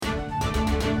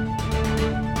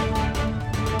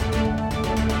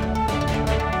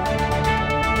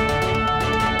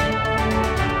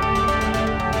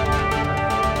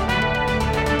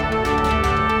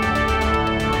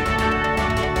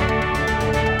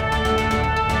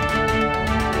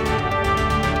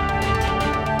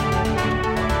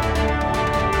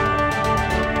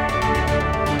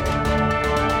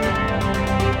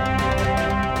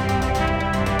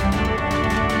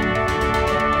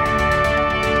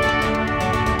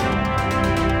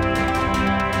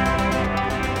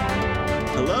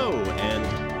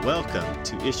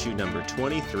issue number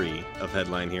 23 of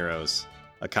Headline Heroes,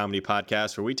 a comedy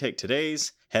podcast where we take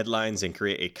today's headlines and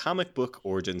create a comic book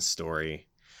origin story.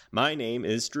 My name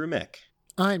is Drew Mick.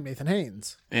 I'm Nathan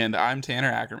Haynes. And I'm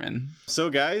Tanner Ackerman. So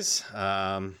guys,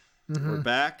 we're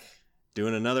back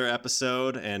doing another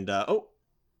episode, and oh,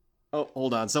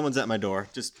 hold on, someone's at my door,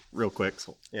 just real quick.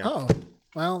 So, yeah. Oh,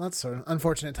 well, that's sort of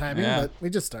unfortunate timing, but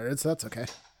we just started, so that's okay.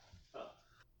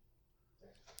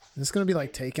 Is this going to be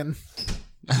like Taken?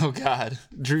 Oh, God.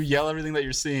 Drew, yell everything that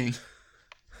you're seeing.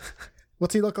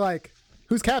 What's he look like?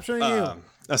 Who's capturing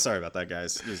you? Sorry about that,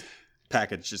 guys. This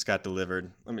package just got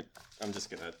delivered. I'm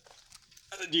just going to...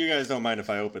 You guys don't mind if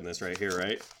I open this right here,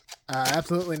 right?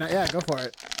 Absolutely not. Yeah, go for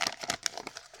it.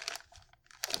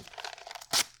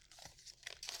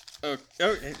 Oh,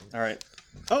 okay. All right.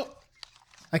 Oh,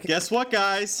 guess what,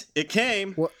 guys? It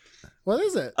came. What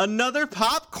is it? Another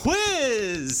pop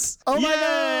quiz. Oh my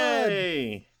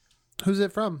Yay! God. Who's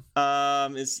it from?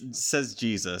 It says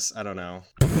Jesus. I don't know.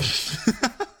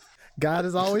 God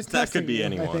is always That testing could be you,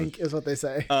 anyone. I think is what they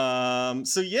say.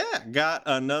 So yeah, got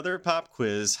another pop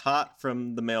quiz, hot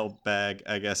from the mailbag,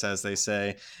 I guess, as they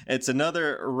say. It's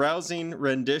another rousing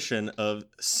rendition of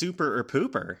Super or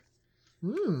Pooper.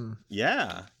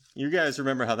 Yeah. You guys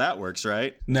remember how that works,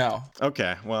 right? No.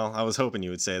 Okay, well, I was hoping you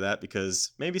would say that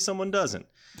because maybe someone doesn't.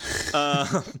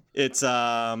 It's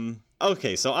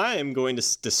okay, so I am going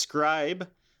to describe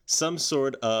some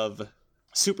sort of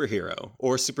superhero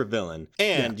or supervillain,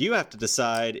 and you have to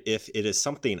decide if it is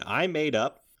something I made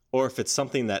up or if it's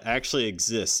something that actually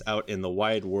exists out in the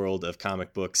wide world of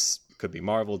comic books. Could be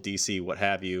Marvel, DC, what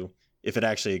have you, if it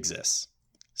actually exists.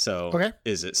 So,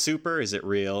 Is it super? Is it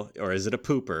real? Or is it a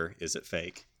pooper? Is it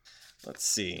fake? Let's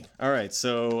see. All right,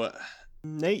 so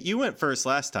Nate, you went first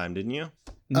last time, didn't you?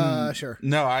 Sure.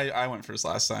 No, I went first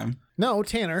last time. No,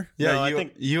 Tanner. Yeah, No, you, I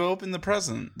think you opened the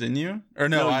present, didn't you? Or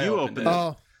no, I you opened it.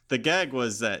 Oh, the gag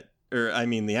was that, or I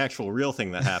mean, the actual real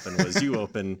thing that happened was you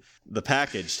opened the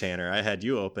package, Tanner. I had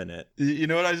you open it. You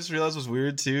know what I just realized was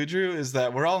weird too, Drew? Is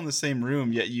that we're all in the same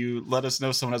room, yet you let us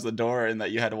know someone has the door and that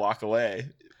you had to walk away.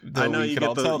 I know you could get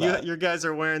all tell that. your guys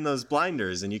are wearing those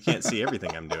blinders and you can't see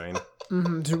everything I'm doing.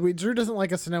 Drew doesn't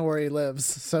like us to know where he lives,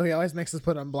 so he always makes us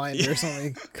put on blinders when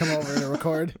we come over to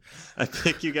record. I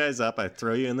pick you guys up, I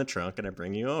throw you in the trunk, and I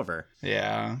bring you over.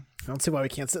 Yeah. I don't see why we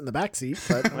can't sit in the back seat,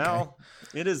 but okay. Well,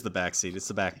 it is the back seat. It's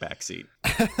the back seat.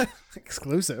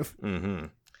 Exclusive. So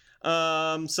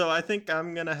I think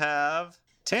I'm gonna have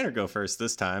Tanner go first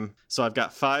this time. So I've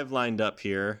got 5 lined up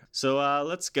here. So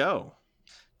let's go.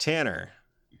 Tanner,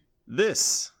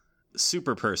 this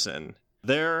super person,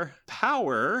 their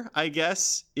power, I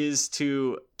guess, is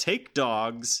to take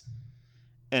dogs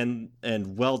and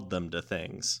weld them to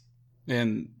things.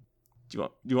 And Do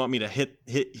you want me to hit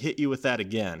you with that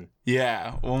again?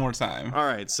 yeah, one more time. All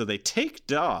right, so they take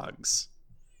dogs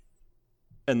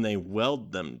and they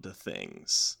weld them to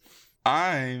things.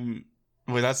 Wait,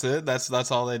 that's it?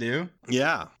 That's all they do?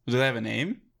 Yeah. Do they have a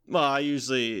name? Well, I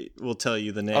usually will tell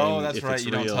you the name. Oh, that's if right. it's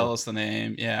You real. don't tell us the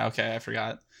name. Yeah, okay, I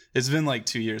forgot. It's been like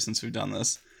 2 years since we've done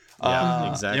this. Yeah,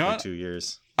 exactly. You know what? 2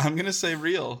 years. I'm gonna say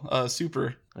real.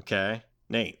 Super. Okay,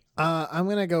 Nate. I'm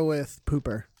gonna go with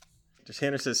Pooper.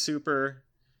 Tanner says super.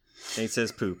 Nate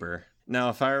says pooper. Now,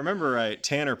 if I remember right,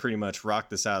 Tanner pretty much rocked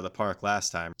this out of the park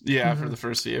last time. Yeah, for the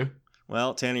first few.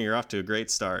 Well, Tanner, you're off to a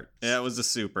great start. Yeah, it was a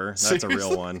super. That's Seriously? a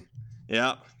real one.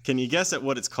 Yeah. Can you guess at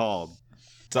what it's called?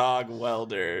 Dog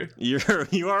welder. You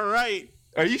are right.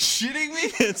 Are you shitting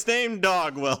me? It's named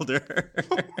Dog Welder.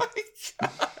 Oh my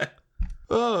god.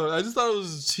 Oh, I just thought it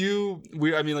was too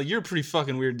weird. I mean, like, you're a pretty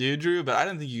fucking weird dude, Drew, but I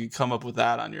didn't think you could come up with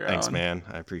that on your Thanks, own. man.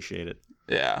 I appreciate it.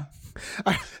 Yeah.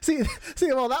 See,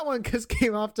 well, that one just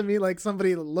came off to me like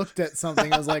somebody looked at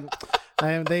something. I was like,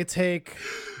 they take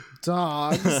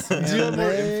dogs. Do you have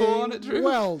more info on it, Drew?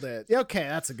 Weld it. Yeah, okay,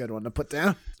 that's a good one to put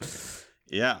down.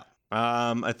 Yeah.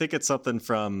 I think it's something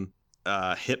from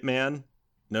Hitman.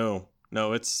 No,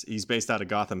 he's based out of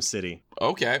Gotham City.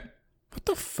 Okay. What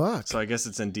the fuck? So I guess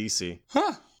it's in DC.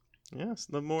 Huh. Yes,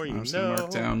 the more you I'm just gonna know.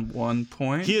 mark down 1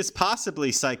 point. He is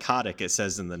possibly psychotic, it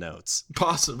says in the notes.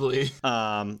 Possibly.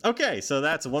 Okay, so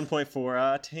that's 1 point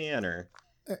for Tanner.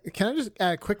 Can I just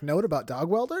add a quick note about Dog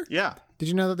Welder? Yeah. Did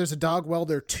you know that there's a Dog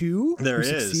Welder 2? There who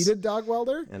is. Succeeded Dog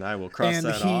Welder? And I will cross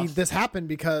that off. This happened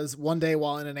because one day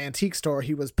while in an antique store,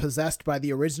 he was possessed by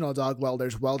the original Dog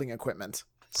Welder's welding equipment.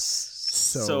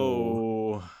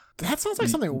 So that sounds like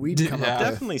something we'd come up with.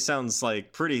 definitely sounds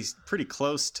like pretty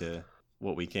close to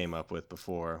what we came up with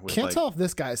before. Can't tell if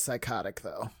this guy's psychotic,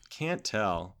 though. Can't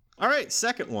tell. All right,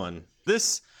 second one.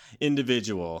 This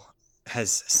individual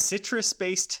has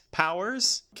citrus-based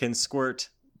powers, can squirt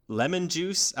lemon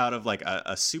juice out of like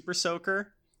a super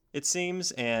soaker, it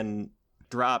seems, and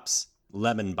drops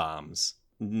lemon bombs.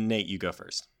 Nate, you go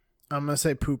first. I'm gonna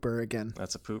say pooper again.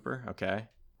 That's a pooper. Okay.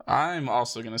 I'm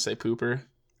also gonna say pooper.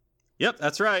 Yep,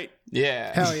 that's right.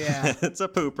 Yeah. Hell yeah. It's a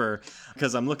pooper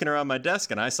because I'm looking around my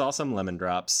desk and I saw some lemon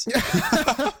drops.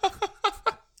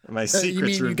 My You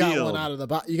secret's mean you got revealed. one out of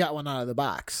the you got one out of the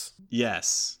box?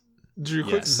 Yes. Drew,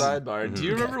 quick Yes. sidebar. Do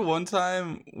you remember one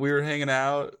time we were hanging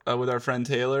out with our friend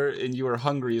Taylor and you were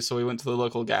hungry, so we went to the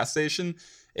local gas station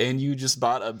and you just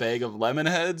bought a bag of lemon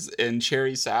heads and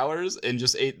cherry sours and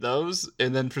just ate those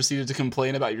and then proceeded to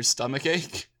complain about your stomach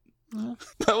ache?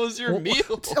 That was your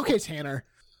meal. Okay, Tanner.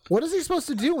 What is he supposed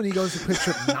to do when he goes to Quick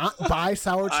Trip? Not buy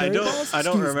sour cherry balls? I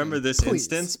don't Excuse remember me, this please.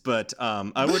 instance, but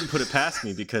I wouldn't put it past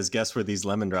me because guess where these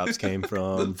lemon drops came The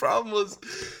from? problem was,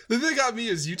 the thing that got me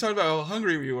is you talked about how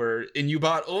hungry we were and you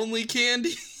bought only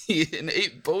candy and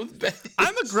ate both bags.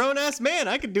 I'm a grown ass man.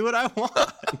 I can do what I want.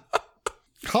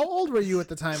 How old were you at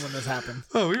the time when this happened?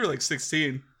 Oh, we were like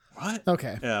 16. What?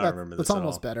 Okay. Yeah, I don't remember this That's at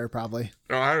almost all. better, probably.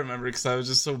 Oh, I remember because I was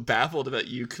just so baffled that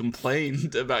you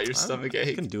complained about your stomach I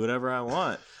ache. can do whatever I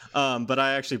want. But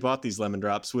I actually bought these lemon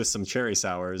drops with some cherry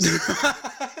sours.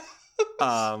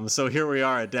 So here we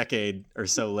are a decade or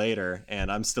so later,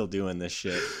 and I'm still doing this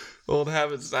shit. Old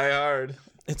habits die hard.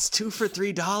 It's 2 for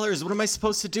 $3. What am I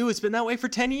supposed to do? It's been that way for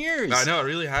 10 years. I know, it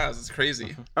really has. It's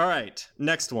crazy. All right,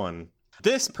 next one.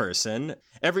 This person,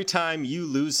 every time you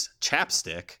lose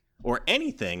chapstick or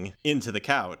anything into the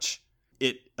couch,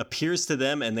 it appears to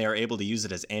them and they are able to use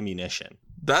it as ammunition.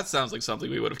 That sounds like something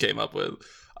we would have came up with.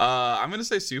 I'm going to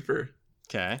say super.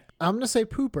 Okay. I'm going to say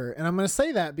pooper, and I'm going to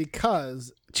say that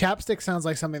because chapstick sounds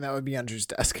like something that would be on Drew's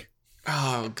desk.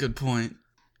 Oh, good point.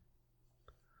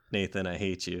 Nathan, I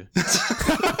hate you.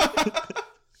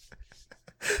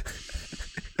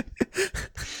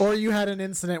 Or you had an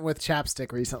incident with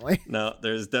chapstick recently. No,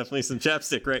 there's definitely some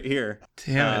chapstick right here.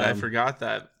 Damn it, I Um, forgot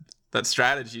that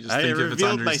strategy. Just I think if it's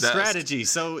revealed under my his desk. strategy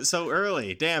so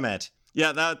early. Damn it.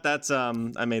 Yeah, that's I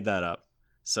made that up.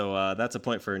 So that's a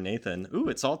point for Nathan. Ooh,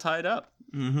 it's all tied up.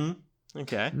 Mm-hmm.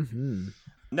 Okay. Mm-hmm.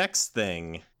 Next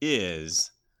thing is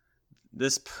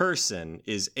this person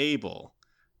is able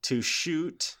to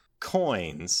shoot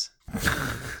coins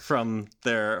from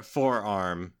their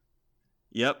forearm.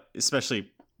 Yep,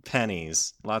 especially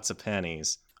pennies. Lots of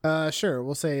pennies. Sure.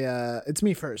 We'll say it's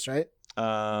me first, right?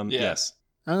 Yes.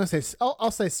 I'm gonna say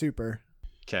I'll say super.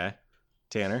 Okay.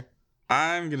 Tanner?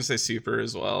 I'm going to say super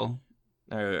as well.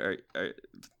 I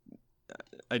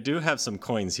do have some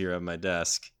coins here on my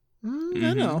desk. I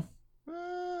Mhm. know.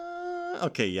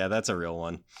 Okay, yeah, that's a real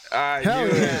one. I Hell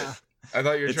knew yeah. it. I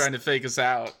thought you were It's- trying to fake us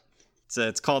out.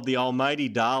 It's called the Almighty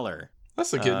Dollar.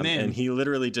 That's a good name. And he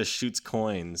literally just shoots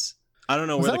coins. I don't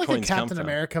know Was where that the like a coins come Captain from.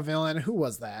 America villain? Who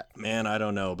was that? Man, I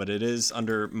don't know, but it is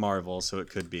under Marvel, so it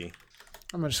could be.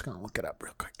 I'm just gonna look it up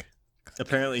real quick.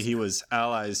 Apparently, he was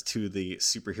allies to the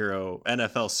superhero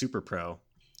NFL Super Pro,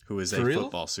 who is a For real?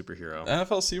 football superhero.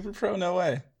 NFL Super Pro? No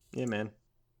way. Yeah, man.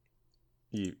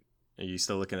 Are you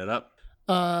still looking it up?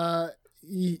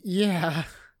 Yeah.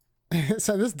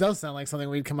 So this does sound like something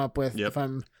we'd come up with. Yep.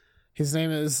 His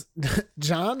name is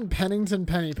John Pennington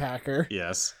Pennypacker.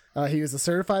 Yes. He was a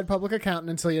certified public accountant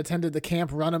until he attended the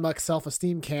camp Run Amok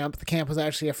Self-Esteem Camp. The camp was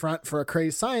actually a front for a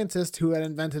crazed scientist who had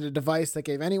invented a device that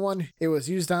gave anyone it was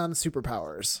used on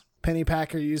superpowers.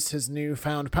 Pennypacker used his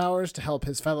newfound powers to help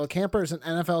his fellow campers and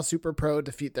NFL Super Pro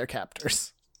defeat their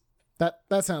captors.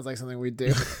 That sounds like something we'd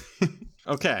do.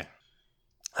 Okay.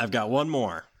 I've got one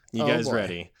more. You Oh, guys boy.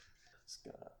 ready? Just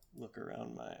gotta look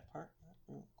around my apartment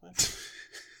real quick.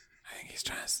 I think he's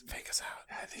trying to fake us out.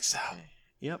 I think so.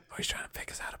 Yep. Oh, he's trying to fake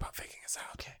us out about faking us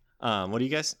out. Okay. What do you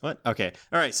guys? What? Okay.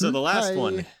 All right. So the last Hi.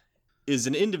 one is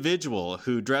an individual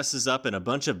who dresses up in a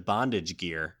bunch of bondage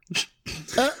gear.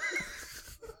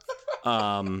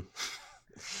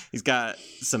 He's got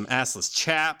some assless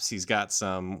chaps. He's got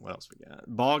some, what else we got?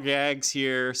 Ball gags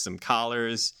here, some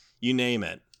collars, you name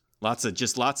it. Lots of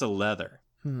leather.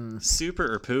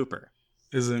 Super or pooper?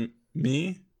 Is it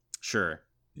me? Sure.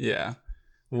 Yeah.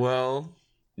 Well,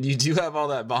 you do have all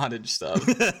that bondage stuff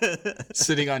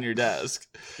sitting on your desk.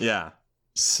 Yeah.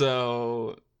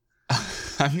 So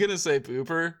I'm going to say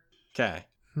pooper. Okay.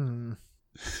 I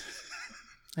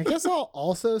guess I'll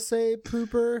also say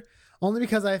pooper, only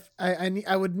because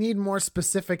I would need more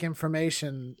specific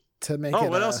information to make it. Oh,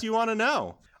 what else do you want to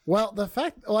know? Well,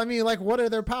 I mean, like, what are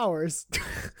their powers?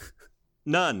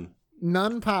 None.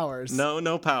 None powers.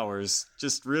 No powers.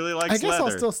 Just really likes I guess leather.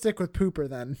 I'll still stick with pooper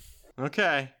then.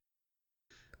 Okay.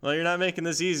 Well, you're not making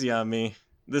this easy on me.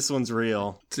 This one's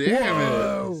real. Damn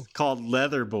Whoa. Called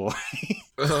Leather Boy. it.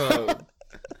 Oh.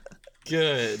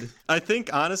 good. I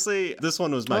think, honestly, this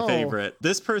one was my favorite.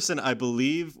 This person, I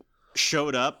believe,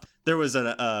 showed up. There was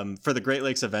a, for the Great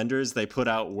Lakes Avengers, they put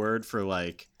out word for,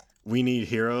 like, we need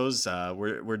heroes.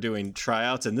 We're doing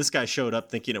tryouts. And this guy showed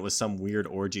up thinking it was some weird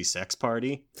orgy sex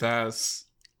party. That's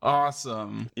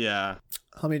awesome. Yeah.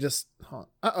 Let me just.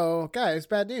 Uh-oh, guys,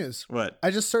 bad news. What?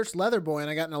 I just searched Leatherboy and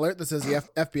I got an alert that says the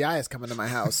FBI is coming to my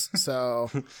house. So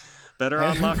Better they're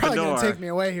unlock the probably door. gonna take me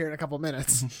away here in a couple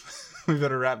minutes. We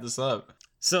better wrap this up.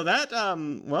 So that,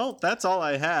 well, that's all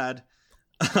I had.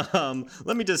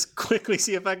 Let me just quickly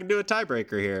see if I can do a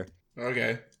tiebreaker here.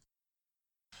 Okay.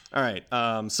 All right.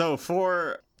 So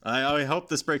I hope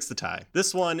this breaks the tie.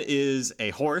 This one is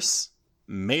a horse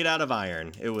made out of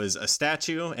iron. It was a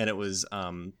statue, and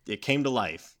it came to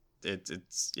life.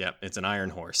 It's an iron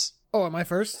horse. Oh, am I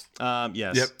first?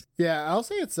 Yes. Yep. Yeah, I'll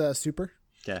say it's super.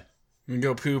 Okay. We can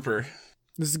go Pooper.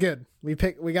 This is good. We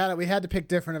had to pick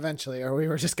different eventually, or we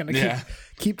were just gonna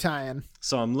keep tying.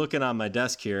 So I'm looking on my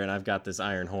desk here, and I've got this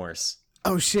iron horse.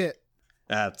 Oh shit.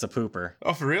 That's a pooper.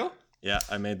 Oh, for real? Yeah,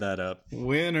 I made that up.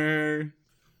 Winner.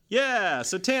 Yeah.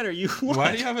 So Tanner, you won.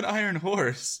 Why do you have an iron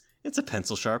horse? It's a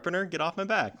pencil sharpener. Get off my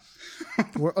back.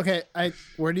 Okay,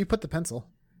 where do you put the pencil?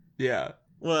 Yeah.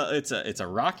 Well, it's a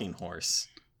rocking horse,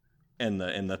 and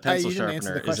the pencil you didn't answer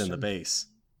sharpener the is in the question. base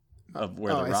of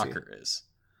where Oh, the I see. rocker is.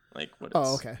 Like what? It's,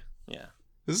 Oh, okay. Yeah.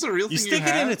 This is a real You thing stick you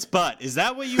it have? in its butt. Is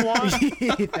that what you want?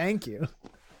 Thank you.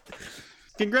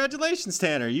 Congratulations,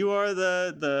 Tanner. You are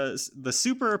the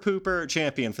super pooper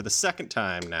champion for the second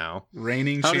time now.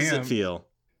 Reigning How champ. does it feel?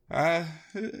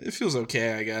 It feels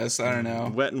okay, I guess. I don't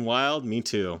know. Wet and wild? Me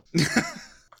too.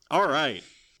 All right.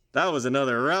 That was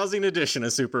another rousing edition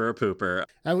of Super or Pooper.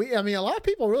 I mean, a lot of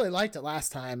people really liked it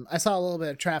last time. I saw a little bit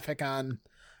of traffic on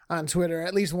Twitter.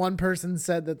 At least one person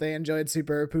said that they enjoyed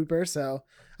Super or Pooper, so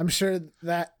I'm sure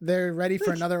that they're ready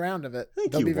for another round of it.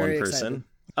 Thank They'll you, be one very person.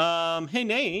 Hey,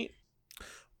 Nate.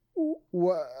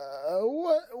 What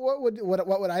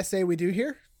would I say we do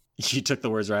here? You took the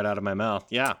words right out of my mouth.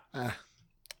 Yeah.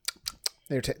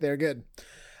 They're good.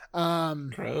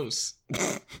 Gross.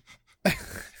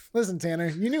 Listen, Tanner,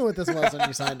 you knew what this was when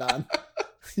you signed on.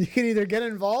 You can either get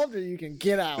involved or you can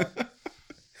get out.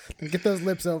 Get those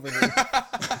lips over here.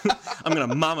 I'm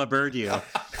gonna mama bird you.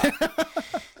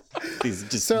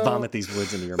 Vomit these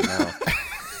words into your mouth.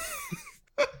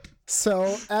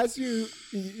 So, as you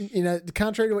know,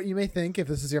 contrary to what you may think, if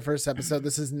this is your first episode,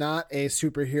 this is not a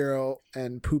superhero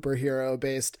and pooper hero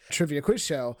based trivia quiz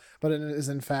show, but it is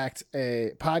in fact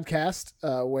a podcast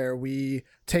where we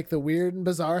take the weird and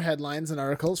bizarre headlines and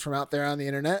articles from out there on the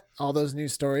internet, all those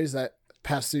news stories that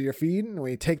pass through your feed, and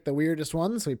we take the weirdest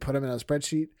ones, we put them in a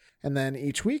spreadsheet, and then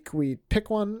each week we pick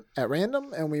one at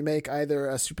random and we make either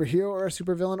a superhero or a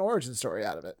supervillain origin story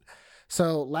out of it.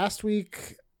 So last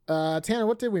week, Tanner,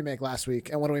 what did we make last week,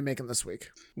 and what are we making this week?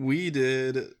 We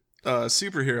did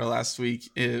superhero last week.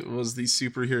 It was the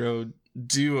superhero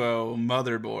duo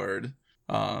Motherboard,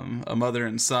 a mother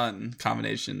and son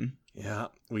combination. Yeah,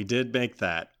 we did make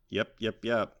that. Yep.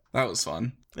 That was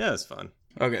fun. Yeah, it's fun.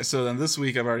 Okay, so then this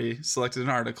week I've already selected an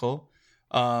article.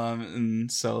 And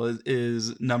so it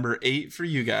is number 8 for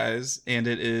you guys, and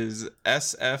it is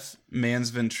SF Man's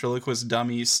Ventriloquist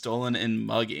Dummy Stolen in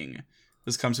Mugging.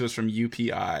 This comes to us from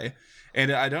UPI. And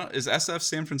is SF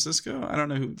San Francisco? I don't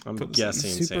know who I'm put this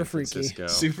guessing Super San freaky. Francisco.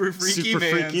 Super freaky Super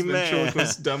man's freaky man.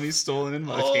 ventriloquist dummy stolen in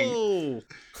mugging. Oh,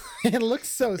 It looks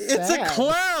so sad. it's a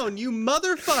clown, you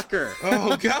motherfucker.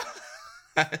 Oh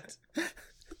god.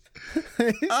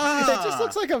 It just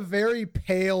looks like a very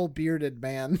pale bearded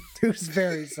man who's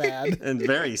very sad. And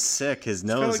very sick. His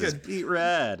nose like is beet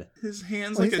red. His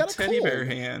hand's Well, like he's a got a teddy cold. bear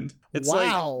hand. It's like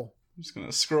Wow. I'm just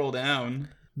gonna scroll down.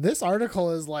 This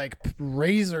article is like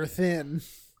razor thin.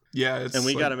 Yeah, it's and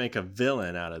we like, got to make a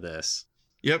villain out of this.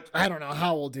 Yep. I don't know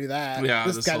how we'll do that. Yeah,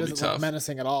 this this guy will be doesn't look tough.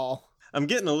 menacing at all. I'm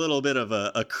getting a little bit of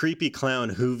a creepy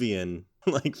clown Whovian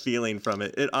like feeling from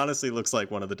it. It honestly looks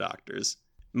like one of the doctors,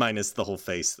 minus the whole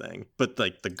face thing. But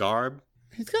like the garb,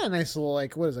 He's got a nice little,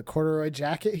 like, what is a corduroy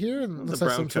jacket here? And The looks like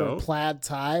brown some sort of coat. plaid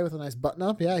tie with a nice button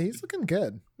up. Yeah, he's looking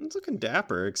good. it's looking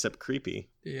dapper except creepy.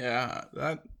 Yeah,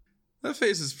 that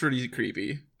face is pretty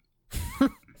creepy.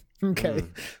 Okay.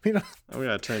 You know, Oh, we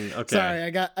gotta turn. Okay. sorry, I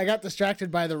got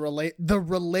distracted by the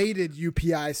related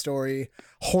UPI story.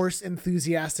 Horse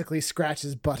enthusiastically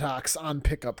scratches buttocks on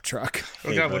pickup truck. Oh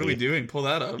Hey, god, what are we buddy. doing? Pull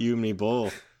that up. You and me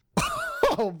both.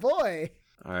 Oh boy.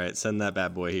 All right, send that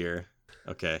bad boy here.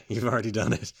 Okay, you've already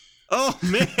done it. Oh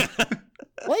man.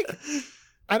 Like,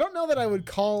 I don't know that I would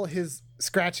call his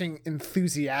scratching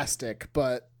enthusiastic,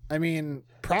 but I mean,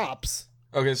 props.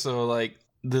 Okay, so like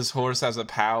this horse has a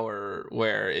power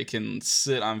where it can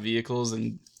sit on vehicles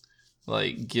and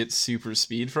like get super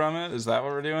speed from it. Is that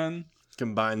what we're doing?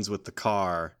 Combines with the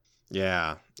car.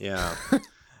 Yeah.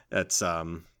 That's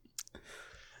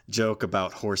joke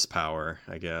about horsepower,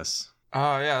 I guess.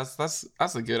 Oh yeah,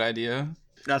 that's a good idea.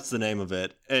 That's the name of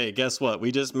it. Hey, guess what?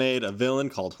 We just made a villain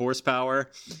called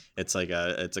Horsepower. It's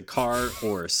a car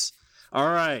horse. All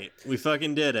right, we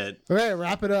fucking did it. Okay,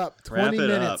 wrap it up. 20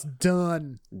 minutes,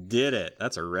 done. Did it.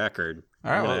 That's a record.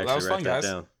 All right, well, that was fun, guys.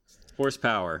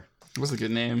 Horsepower. That was a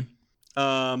good name.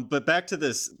 But back to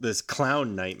this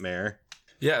clown nightmare.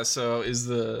 Yeah, so is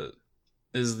the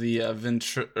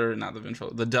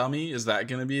the dummy, is that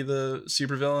going to be the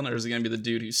supervillain, or is it going to be the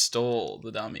dude who stole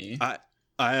the dummy?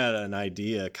 I had an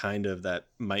idea kind of that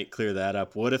might clear that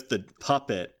up. What if the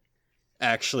puppet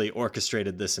actually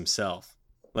orchestrated this himself?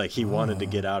 Like he wanted to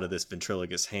get out of this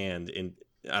ventriloquist's hand in,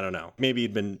 I don't know, maybe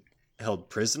he'd been held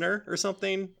prisoner or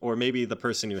something, or maybe the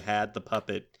person who had the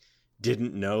puppet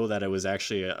didn't know that it was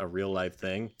actually a real life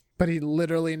thing. But he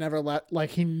literally never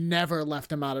never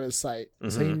left him out of his sight. Mm-hmm.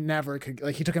 So he never could,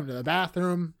 like, he took him to the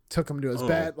bathroom, took him to his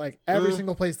bed, like every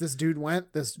single place this dude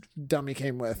went, this dummy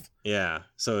came with. Yeah.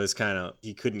 So it's kind of,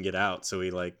 he couldn't get out. So he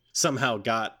like somehow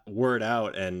got word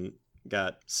out and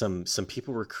got some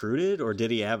people recruited, or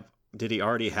did he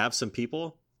already have some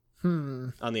people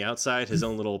on the outside, his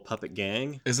own little puppet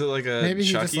gang? Is it like a maybe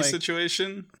Chucky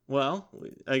situation? Well,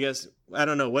 I guess, I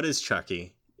don't know. What is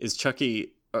Chucky? Is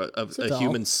Chucky a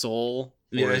human soul?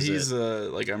 Yeah, he's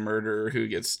like a murderer who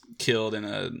gets killed in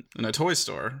a toy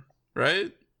store,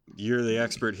 right? You're the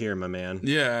expert here, my man.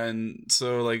 Yeah, and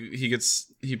so like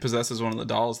he possesses one of the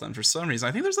dolls then for some reason.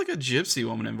 I think there's like a gypsy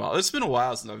woman involved. It's been a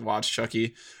while since I've watched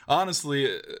Chucky.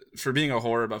 Honestly, for being a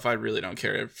horror buff, I really don't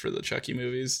care for the Chucky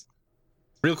movies.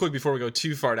 Real quick before we go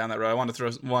too far down that road, I want to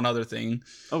throw one other thing.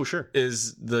 Oh, sure.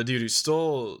 Is the dude who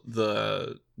stole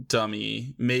the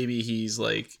dummy, maybe he's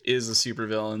like is a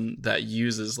supervillain that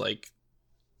uses like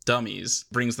dummies,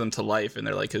 brings them to life, and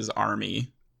they're like his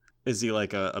army. Is he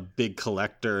like a big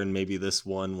collector, and maybe this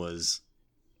one was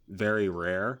very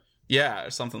rare? Yeah,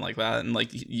 or something like that. And like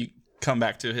you come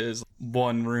back to his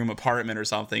one room apartment or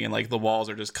something, and like the walls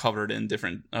are just covered in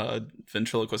different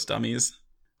ventriloquist dummies,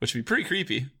 which would be pretty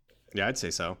creepy. Yeah, I'd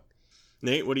say so.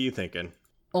 Nate, what are you thinking?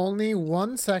 Only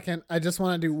 1 second. I just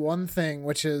want to do one thing,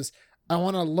 which is I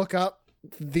want to look up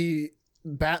the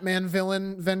Batman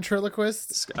villain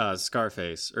ventriloquist.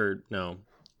 Scarface, or no.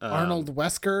 Arnold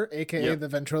Wesker, a.k.a. the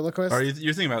ventriloquist.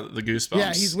 You're thinking about the Goosebumps?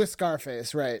 Yeah, he's with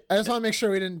Scarface, right. I just want to make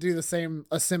sure we didn't do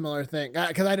a similar thing,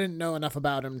 because I didn't know enough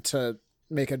about him to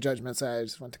make a judgment, so I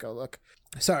just went to go look.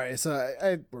 Sorry, so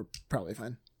we're probably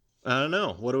fine. I don't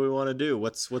know. What do we want to do?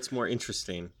 What's more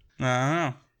interesting?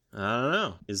 I don't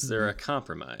know. Is there a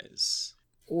compromise?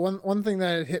 One thing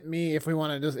that hit me, if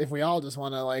we all just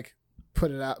want to like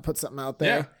put something out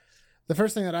there. Yeah. The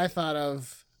first thing that I thought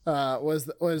of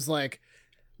was like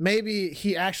maybe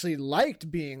he actually liked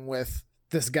being with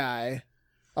this guy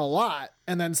a lot,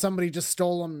 and then somebody just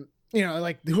stole him. You know,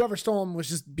 like whoever stole him was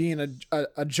just being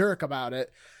a jerk about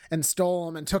it, and stole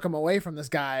him and took him away from this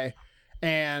guy.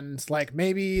 And like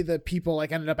maybe the people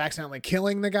like ended up accidentally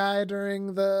killing the guy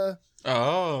during the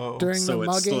mugging. So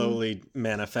it slowly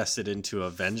manifested into a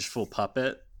vengeful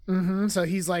puppet. Mm-hmm. So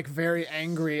he's like very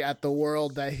angry at the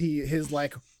world that his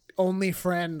like only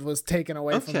friend was taken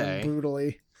away from him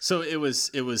brutally. So it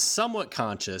was somewhat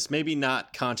conscious, maybe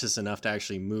not conscious enough to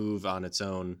actually move on its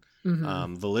own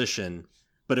volition,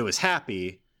 but it was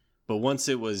happy. But once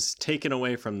it was taken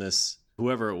away from this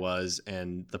whoever it was,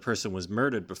 and the person was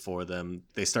murdered before them,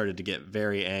 they started to get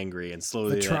very angry, and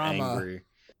slowly that anger,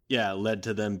 led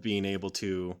to them being able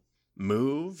to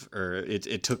move. Or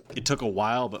it took a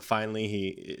while, but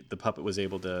finally the puppet was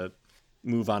able to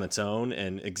move on its own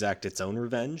and exact its own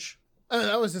revenge.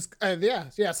 That was just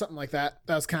something like that.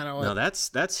 That was kind of no,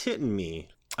 that's hitting me.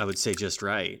 I would say just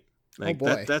right. Like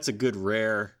that's a good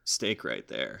rare steak right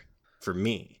there for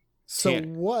me. So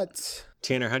what?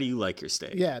 Tanner, how do you like your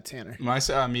steak? Yeah, Tanner. My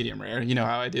medium rare. You know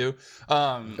how I do.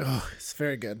 It's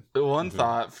very good. One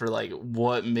thought for like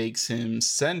what makes him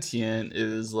sentient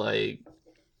is like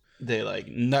they like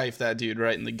knife that dude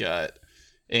right in the gut,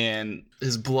 and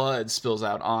his blood spills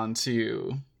out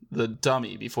onto the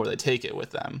dummy before they take it with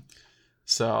them.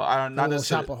 So I don't not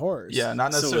necessarily shop of horrors. Yeah,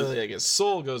 not necessarily like his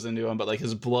soul goes into him, but like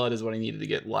his blood is what he needed to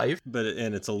get life.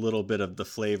 And it's a little bit of the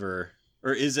flavor.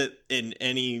 Or is it in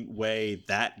any way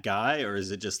that guy, or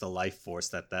is it just the life force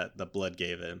that the blood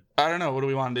gave him? I don't know. What do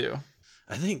we want to do?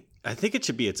 I think it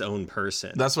should be its own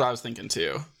person. That's what I was thinking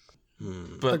too.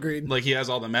 But agreed. Like he has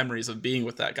all the memories of being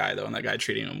with that guy though, and that guy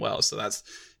treating him well. So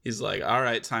he's like, all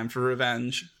right, time for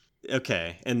revenge.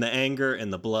 Okay, and the anger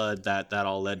and the blood that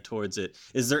all led towards it.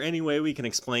 Is there any way we can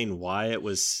explain why it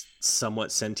was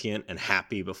somewhat sentient and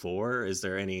happy before? Is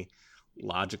there any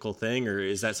logical thing, or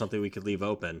is that something we could leave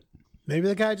open? Maybe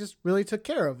the guy just really took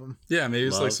care of him. Yeah, maybe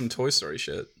it's like Love. some Toy Story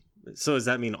shit. So does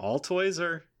that mean all toys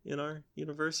are in our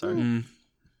universe? Are?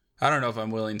 I don't know if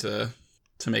I'm willing to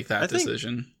make that I think-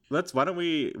 decision. Why don't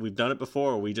we've done it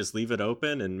before, we just leave it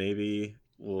open and maybe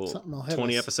Something will hit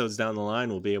 20 us. episodes down the line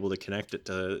we'll be able to connect it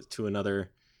to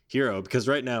another hero, because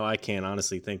right now I can't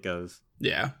honestly think of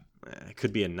Yeah. it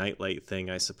could be a nightlight thing,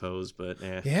 I suppose, but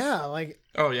Yeah, like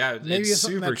Oh yeah, maybe it it's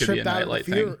something super that could be a tripped out of the nightlight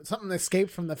fear, thing. something that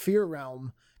escaped from the fear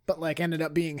realm, but like ended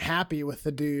up being happy with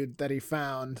the dude that he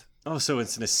found. oh, so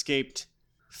it's an escaped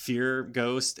fear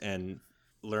ghost and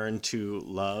learned to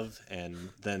love and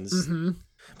then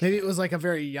Maybe it was like a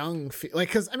very young, like,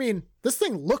 because I mean, this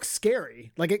thing looks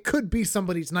scary. Like it could be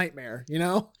somebody's nightmare, you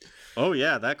know? oh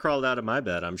yeah, that crawled out of my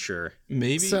bed, I'm sure.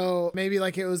 Maybe. So maybe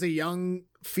like it was a young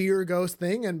fear ghost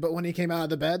thing, but when he came out of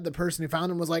the bed, the person who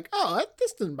found him was like, "Oh,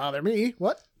 this didn't bother me.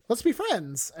 What? Let's be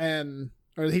friends."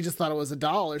 Or he just thought it was a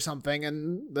doll or something,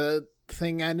 and the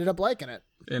thing ended up liking it.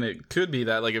 And it could be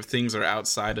that like if things are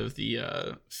outside of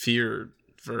the fear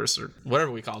verse or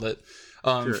whatever we called it,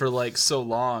 Sure. for like so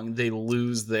long, they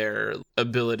lose their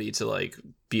ability to like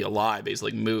be alive,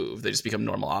 basically move. They just become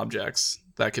normal objects.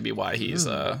 That could be why he's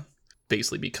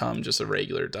basically become just a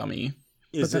regular dummy.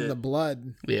 But Is then it the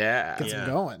blood Yeah. gets Yeah.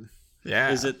 him going. Yeah.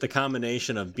 is it the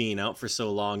combination of being out for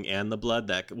so long and the blood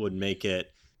that would make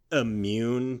it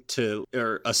immune to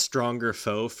or a stronger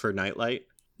foe for Nightlight?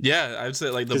 Yeah, I would say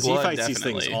like the Because he blood fights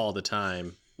definitely. these things all the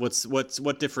time.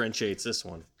 What differentiates this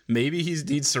one? Maybe he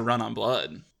needs to run on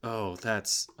blood, Oh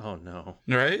no.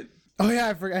 right? Oh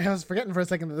yeah, I was forgetting for a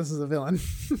second that this is a villain.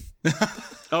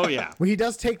 Oh yeah. Well, he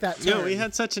does take that turn. Yeah, we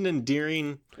had such an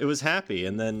endearing. It was happy,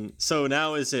 and then so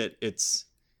now it's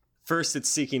first it's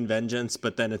seeking vengeance,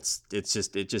 but then it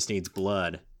just needs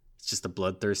blood. It's just a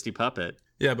bloodthirsty puppet.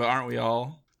 Yeah, but aren't we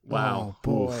all? Wow, Oh,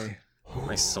 boy. Oof,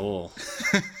 my soul.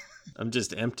 I'm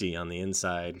just empty on the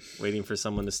inside, waiting for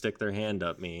someone to stick their hand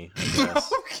up me. I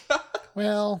guess.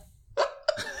 Well,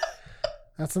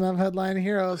 that's enough headline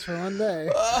heroes for one day.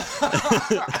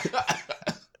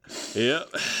 Yep.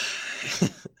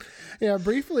 Yeah,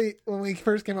 briefly, when we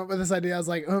first came up with this idea, I was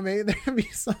like, oh, maybe there could be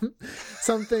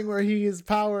something where his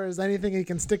power is anything he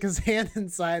can stick his hand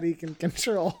inside he can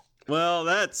control. Well,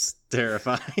 that's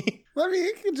terrifying. I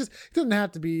mean, it doesn't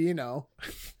have to be,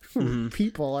 Mm-hmm.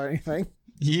 people or anything.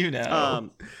 You know.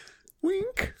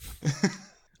 Wink,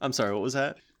 I'm sorry. What was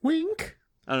that? wink.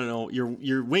 I don't know.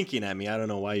 You're winking at me. I don't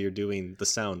know why you're doing the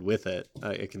sound with it.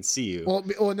 I can see you.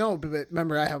 Well, no, but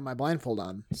remember, I have my blindfold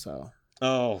on, so.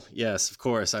 Oh yes, of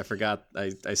course. I forgot.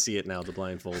 I see it now. The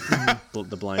blindfold,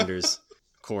 the blinders,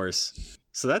 of course.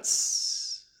 So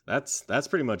that's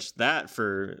pretty much that.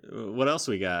 For what else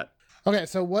we got? Okay,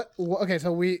 so okay,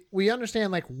 so we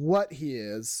understand like what he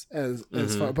is as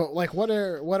far, but like what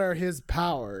are his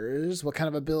powers? What kind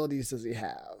of abilities does he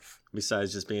have?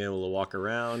 Besides just being able to walk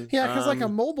around. Yeah, because like a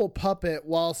mobile puppet,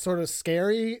 while sort of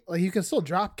scary, like you can still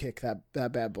drop kick that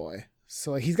bad boy.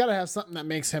 So like, he's got to have something that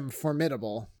makes him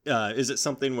formidable. Is it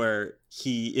something where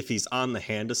if he's on the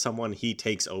hand of someone, he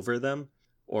takes over them,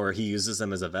 or he uses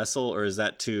them as a vessel, or is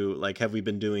that too like have we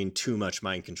been doing too much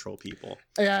mind control people?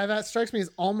 Yeah, that strikes me as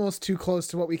almost too close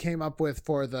to what we came up with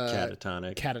for the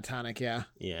Catatonic. catatonic. Yeah.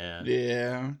 Yeah.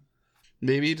 Yeah.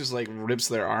 Maybe he just like rips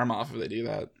their arm off if they do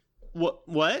that.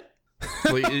 What?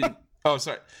 Like, oh,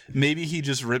 sorry. Maybe he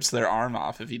just rips their arm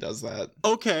off if he does that.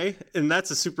 Okay, and that's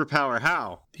a superpower.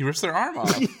 How? He rips their arm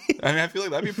off. I mean, I feel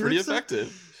like that'd be pretty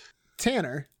effective.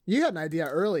 Tanner, you had an idea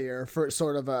earlier for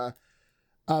sort of a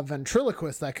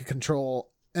ventriloquist that could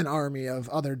control an army of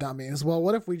other dummies. Well,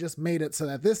 what if we just made it so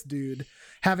that this dude,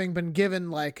 having been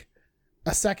given like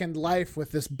a second life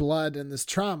with this blood and this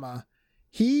trauma,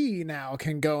 he now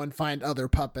can go and find other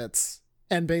puppets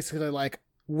and basically like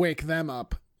wake them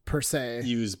up per se.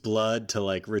 Use blood to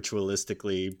like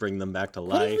ritualistically bring them back to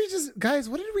What did life. we just, guys,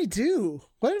 what did we do?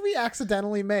 What did we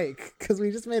accidentally make? Because we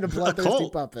just made a bloodthirsty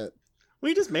cult. puppet.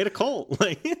 We just made a cult.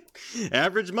 Like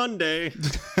average Monday.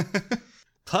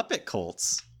 Puppet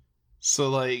cults. So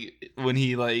like when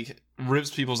he like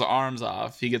rips people's arms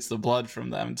off, he gets the blood from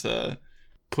them to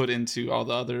put into all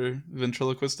the other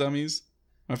ventriloquist dummies.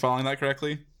 Am I following that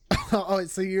correctly? Oh,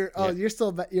 so you're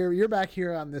still you're back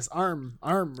here on this arm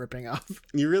ripping off.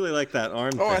 You really like that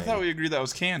arm Oh, thing. I thought we agreed that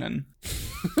was canon.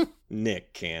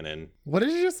 Nick Cannon. What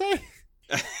did you just say?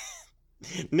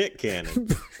 Nick Cannon.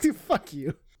 Dude, fuck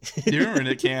you. You remember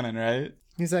Nick Cannon, right?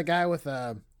 He's that guy with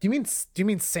a. Do you mean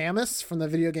Samus from the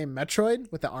video game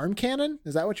Metroid with the arm cannon?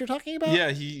 Is that what you're talking about?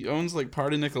 Yeah, he owns like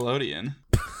part of Nickelodeon.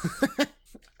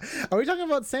 Are we talking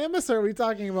about Samus or are we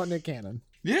talking about Nick Cannon?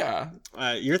 Yeah.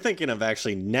 You're thinking of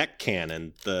actually neck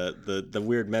cannon, the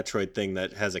weird Metroid thing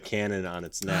that has a cannon on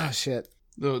its neck. Oh shit.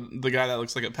 The guy that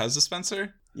looks like a Pez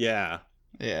dispenser? Yeah.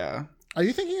 Yeah. Are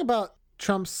you thinking about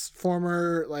Trump's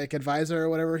former like advisor or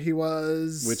whatever he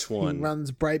was? Which one? He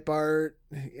runs Breitbart.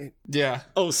 Yeah.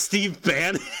 Oh, Steve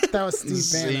Bannon. That was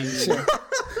Steve Bannon. Zing.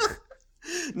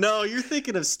 Shit. No, you're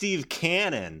thinking of Steve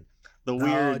Cannon, the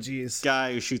weird jeez.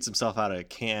 guy who shoots himself out of a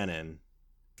cannon.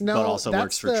 No, but also that's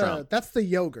works for Trump. That's the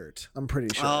yogurt, I'm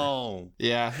pretty sure. Oh.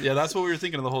 Yeah. Yeah, that's what we were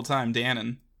thinking of the whole time,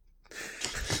 Dannon.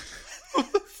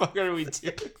 What the fuck are we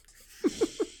doing?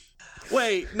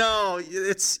 Wait, no,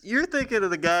 you're thinking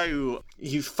of the guy who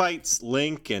he fights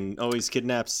Link and always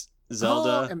kidnaps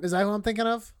Zelda. Oh, is that who I'm thinking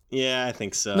of? Yeah, I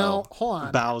think so. No, hold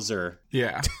on. Bowser.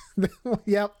 Yeah.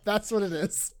 Yep, that's what it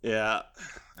is. Yeah,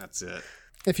 that's it.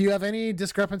 If you have any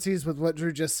discrepancies with what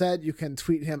Drew just said, you can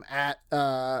tweet him at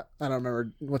I don't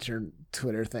remember what's your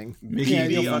Twitter thing. Yeah,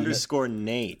 PB you'll find _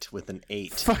 Nate with an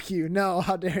 8. Fuck you. No,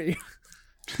 how dare you?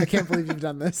 I can't believe you've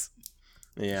done this.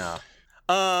 Yeah.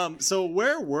 So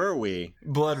where were we?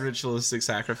 Blood ritualistic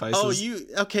sacrifices.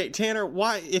 Okay, Tanner,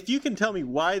 why, if you can tell me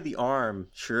why the arm,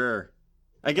 sure.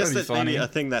 I guess That'd be that's maybe funny. a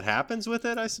thing that happens with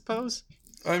it, I suppose.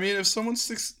 I mean, if someone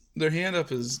sticks their hand up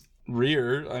his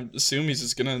rear, I assume he's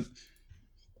just gonna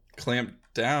clamp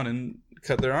down and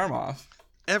cut their arm off.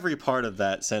 Every part of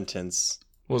that sentence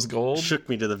Was gold? shook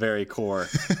me to the very core.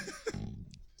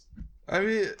 I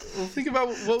mean, well, think about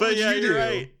what But would yeah, you you're do?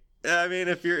 right. I mean,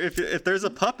 if there's a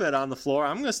puppet on the floor,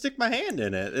 I'm gonna stick my hand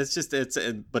in it.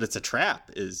 But it's a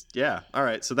trap. All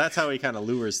right. So that's how he kind of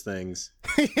lures things.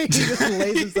 He just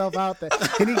lays himself out there.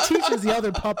 And he teaches the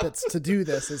other puppets to do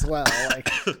this as well.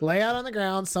 Like, lay out on the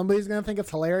ground. Somebody's going to think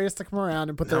it's hilarious to come around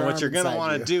and put their Now, arm what you're gonna inside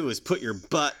want you. to do is put your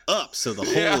butt up so the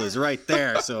Yeah. hole is right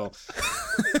there. So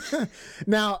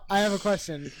Now, I have a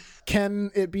question. Can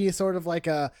it be sort of like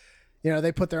a,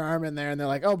 they put their arm in there and they're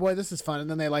like, oh boy, this is fun. And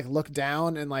then they like look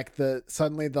down and like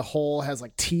suddenly the hole has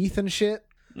like teeth and shit.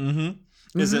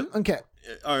 Mm-hmm. Is it- Okay.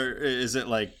 or is it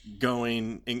like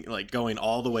going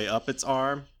all the way up its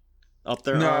arm, up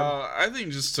their No, arm? I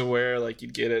think just to where like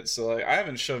you'd get it. So like I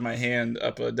haven't shoved my hand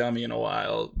up a dummy in a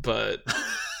while, but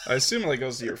I assume it like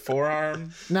goes to your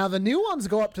forearm. Now the new ones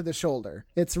go up to the shoulder.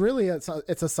 It's really it's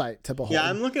a sight to behold. Yeah,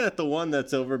 I'm looking at the one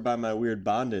that's over by my weird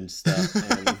bondage stuff.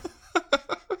 And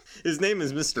his name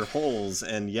is Mr. Holes,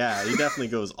 and yeah, he definitely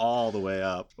goes all the way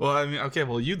up. Well, I mean, okay,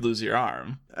 well you'd lose your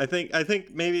arm. I think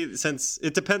maybe, since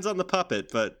it depends on the puppet,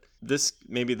 but this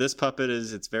puppet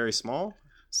it's very small,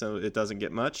 so it doesn't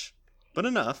get much, but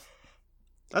enough.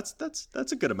 That's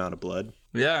a good amount of blood.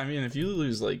 Yeah, I mean, if you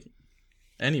lose like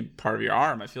any part of your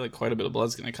arm, I feel like quite a bit of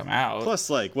blood's gonna come out. Plus,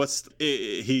 like,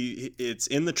 it's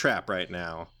in the trap right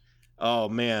now. Oh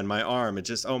man, my arm!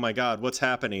 Oh my god, what's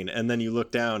happening? And then you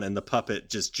look down, and the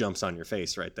puppet just jumps on your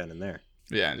face right then and there.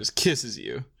 Yeah, and just kisses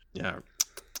you. Yeah,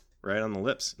 right on the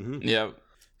lips. Mm-hmm. Yeah.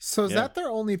 So is Yeah. that their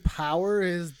only power?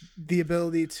 Is the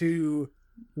ability to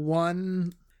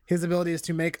his ability is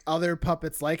to make other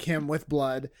puppets like him with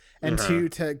blood, and two,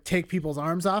 to take people's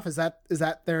arms off? Is that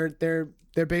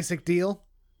their basic deal?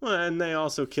 Well, and they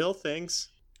also kill things.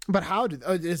 But how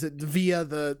is it via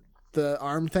the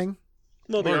arm thing?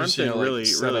 Well, the Or arm just, thing like, really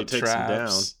set up takes them down.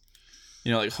 traps.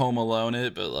 Like Home Alone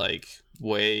it, but like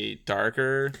way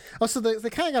darker. Oh, so they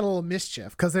kind of got a little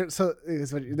mischief because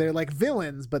they're like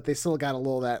villains, but they still got a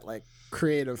little that like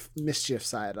creative mischief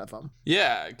side of them.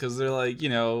 Yeah, because they're like,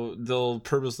 they'll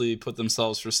purposely put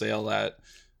themselves for sale at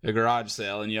a garage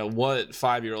sale, and what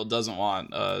 5-year-old doesn't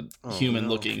want a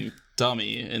human-looking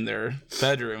dummy in their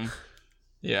bedroom?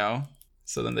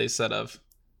 So then they set up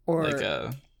Or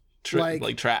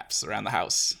like traps around the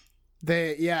house.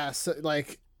 so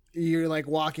like you like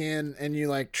walk in and you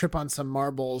like trip on some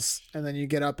marbles and then you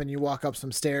get up and you walk up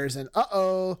some stairs and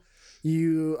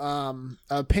you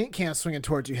a paint can swinging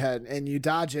towards your head and you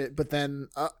dodge it, but then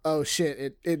oh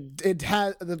shit, it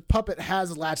has, the puppet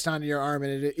has latched onto your arm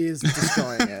and it is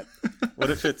destroying it. What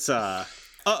if it's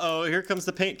here comes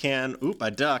the paint can. Oop,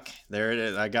 I duck. There it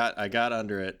is. I got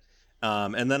under it.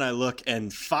 And then I look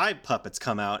and 5 puppets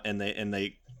come out and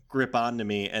they grip onto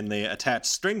me and they attach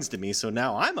strings to me, so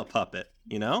now I'm a puppet,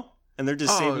 and they're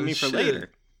just saving me for shit.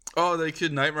 later. Oh, they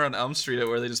could Nightmare on Elm Street it,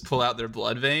 where they just pull out their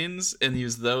blood veins and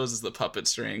use those as the puppet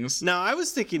strings. Now I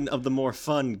was thinking of the more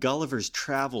fun Gulliver's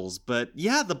Travels, but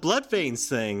yeah, the blood veins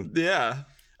thing Yeah,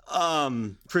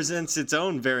 presents its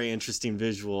own very interesting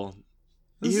visual.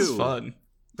 this is Ew. fun.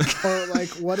 Or like,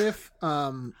 what if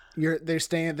they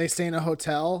stay in a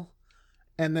hotel,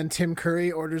 and then Tim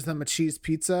Curry orders them a cheese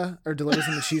pizza or delivers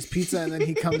them a cheese pizza, and then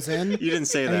he comes in. You didn't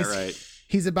say that right.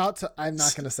 He's about to. I'm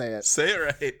not going to say it. Say it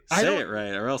right. Say it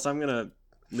right, or else I'm gonna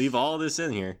leave all this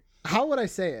in here. How would I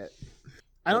say it?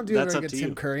 I don't do a That's very up good to Tim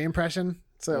you. Curry impression,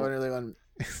 so I really want.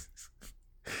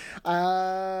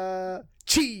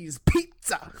 Cheese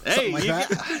pizza. Hey, Something like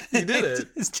that. You did it.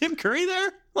 Is Tim Curry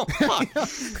there? Oh, fuck.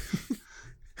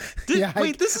 Yeah,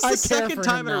 Wait, this is I the care second for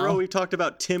time him in a now. row we've talked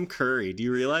about Tim Curry. Do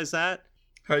you realize that?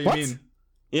 How you What? mean?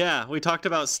 Yeah, we talked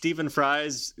about Stephen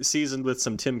Fry's seasoned with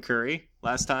some Tim Curry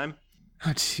last time. Oh,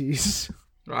 jeez.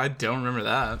 I don't remember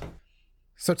that.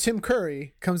 So Tim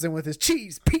Curry comes in with his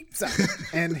cheese pizza,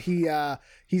 and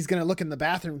he's gonna look in the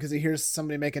bathroom because he hears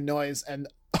somebody make a noise, and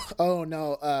oh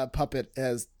no, Puppet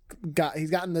he's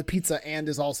gotten the pizza and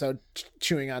is also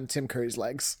chewing on Tim Curry's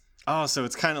legs. Oh, so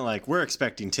it's kind of like we're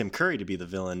expecting Tim Curry to be the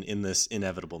villain in this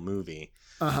inevitable movie,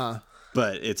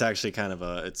 but it's actually kind of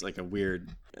it's like a weird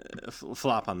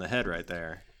flop on the head right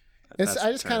there. I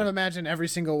just kind of imagine every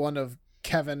single one of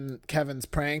Kevin's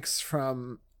pranks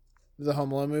from the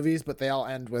Home Alone movies, but they all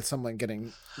end with someone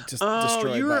getting just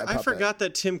destroyed by a puppet. I forgot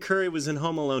that Tim Curry was in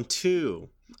Home Alone 2.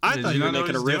 I Did thought you you were not know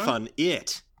making a what he's riff doing? on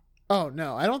it. Oh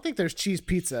no, I don't think there's cheese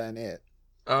pizza in it.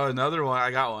 Oh, another one.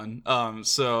 I got one.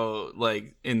 So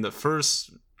like in the first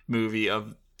movie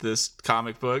of this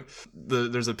comic book,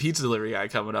 there's a pizza delivery guy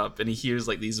coming up, and he hears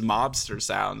like these mobster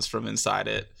sounds from inside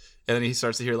it, and then he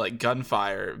starts to hear like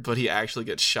gunfire, but he actually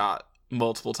gets shot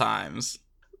multiple times.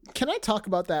 Can I talk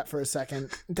about that for a second?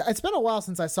 It's been a while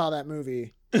since I saw that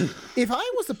movie. If you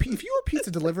were a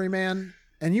pizza delivery man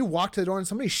and you walked to the door and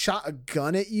somebody shot a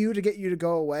gun at you to get you to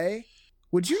go away,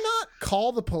 would you not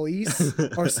call the police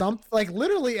or something? Like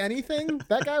literally anything?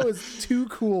 That guy was too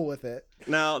cool with it.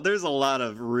 Now, there's a lot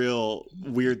of real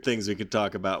weird things we could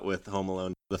talk about with Home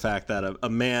Alone. The fact that a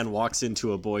man walks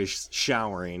into a boy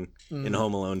showering in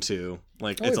Home Alone 2.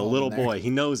 Like, Oh, it's we've a all little been there. boy. He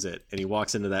knows it, and he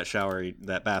walks into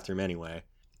that bathroom anyway.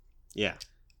 Yeah.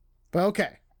 But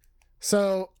okay.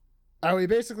 So are we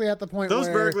basically at the point Those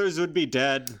where burglars would be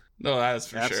dead. No, that's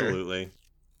for sure. Absolutely.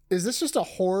 is this just a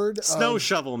horde Snow of,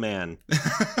 shovel man.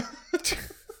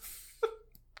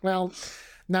 well,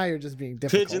 now you're just being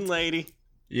difficult. Pigeon lady.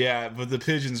 Yeah, but the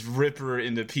pigeons rip her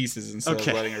into pieces instead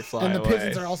Okay. of letting her fly And the away.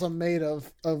 pigeons are also made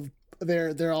of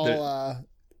they're all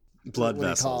Blood what do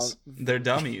you call vessels. it? They're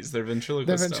dummies. They're They're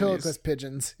ventriloquist ventriloquist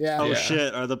pigeons. Yeah. Oh Yeah.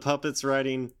 shit, are the puppets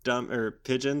riding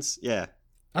pigeons? Yeah.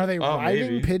 Are they Oh,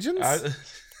 riding maybe. pigeons?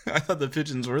 I thought the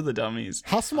pigeons were the dummies.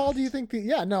 How small do you think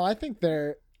I think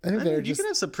they're I mean, you just can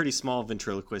have some pretty small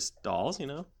ventriloquist dolls, you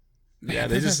know? Yeah,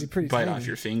 They're they just actually pretty bite tiny. off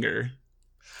your finger.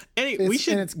 We And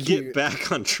should it's get cute.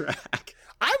 back on track.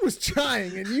 I was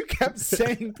trying and you kept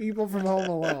saying people from Home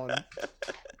Alone.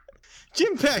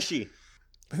 Jim Pesci.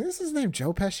 Is his name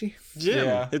Joe Pesci? Jim.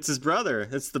 Yeah. It's his brother.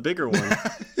 It's the bigger one.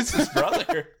 It's his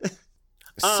brother.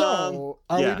 So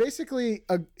are yeah. we basically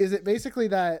is it basically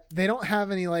that they don't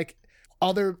have any like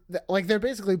other like they're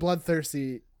basically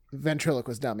bloodthirsty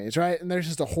ventriloquist dummies, right? And there's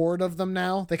just a horde of them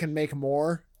now. They can make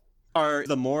more. Are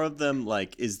the more of them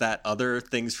like, is that other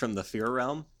things from the fear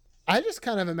realm? I just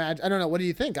kind of imagine. I don't know. What do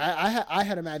you think? I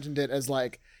had imagined it as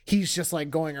like he's just like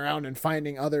going around and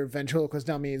finding other ventriloquist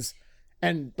dummies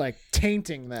and like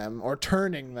tainting them or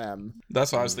turning them.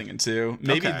 That's what I was thinking too.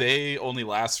 Maybe Okay. they only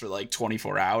last for like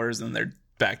 24 hours and they're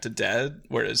back to dead,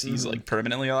 whereas he's like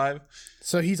permanently alive.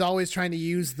 So he's always trying to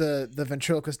use the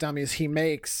ventriloquist dummies he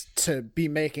makes to be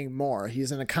making more.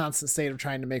 He's in a constant state of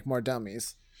trying to make more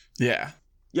dummies. Yeah.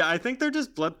 Yeah, I think they're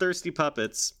just bloodthirsty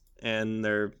puppets, and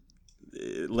they're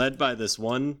led by this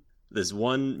one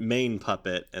main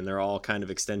puppet, and they're all kind of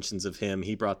extensions of him.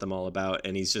 He brought them all about,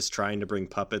 and he's just trying to bring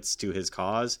puppets to his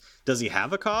cause. Does he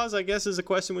have a cause, I guess, is a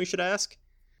question we should ask.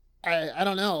 I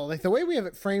don't know. Like the way we have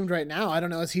it framed right now, I don't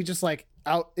know. Is he just like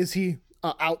out? Is he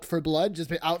out for blood?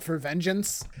 Just out for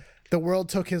vengeance? The world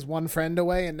took his one friend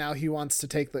away, and now he wants to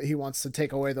take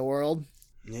away the world.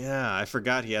 Yeah, I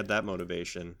forgot he had that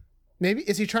motivation. Maybe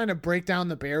is he trying to break down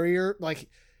the barrier? Like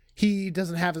he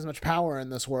doesn't have as much power in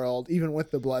this world, even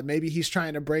with the blood. Maybe he's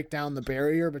trying to break down the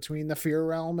barrier between the fear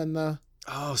realm and the.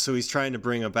 Oh, so he's trying to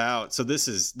bring about. So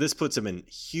this puts him in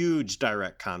huge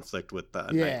direct conflict with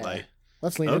the Nightlight.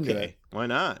 Let's lean into it. Okay, why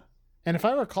not? And if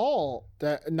I recall,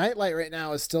 the Nightlight right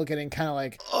now is still getting kind of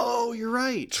like Oh, you're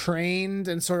right. trained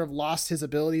and sort of lost his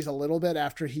abilities a little bit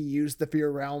after he used the fear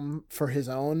realm for his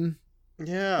own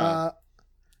Yeah.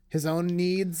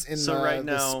 needs in So right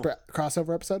now-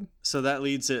 crossover episode. So that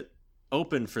leaves it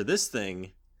open for this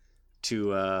thing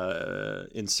to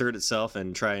insert itself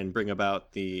and try and bring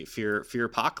about the fear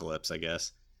apocalypse, I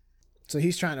guess. So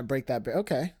he's trying to break that.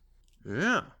 Okay.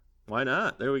 Yeah. Why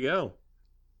not? There we go.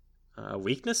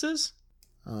 Weaknesses?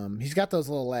 He's got those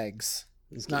little legs.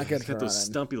 He's not good for got those running.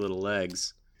 stumpy little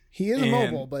legs. He is And-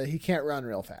 mobile, but he can't run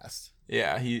real fast.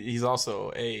 Yeah, he's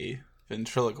also a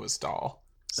ventriloquist doll.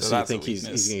 So So you that's think a he's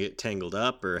weakness. gonna get tangled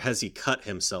up, or has he cut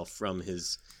himself from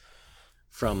his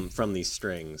from these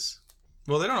strings?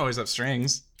 Well, they don't always have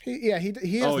strings. He has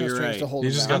Oh, no you're strings right. to hold You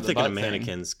him just down. I'm the thinking of butt thing.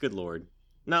 mannequins. Good lord.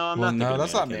 No, I'm Well, not. no, thinking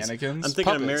that's of not mannequins. mannequins. I'm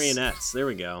thinking of Puppets. marionettes. There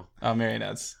we go. Oh,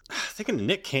 marionettes. Thinking of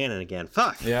Nick Cannon again.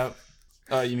 Fuck. Yep.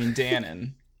 Oh, you mean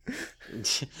Danon?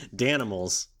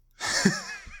 Danimals.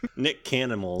 Nick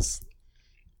Cannimals.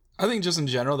 I think just in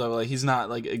general though, like he's not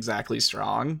like exactly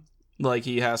strong. Like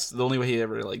the only way he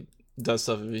ever like does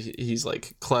stuff is he's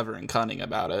like clever and cunning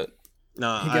about it.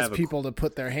 No, He I gets have people to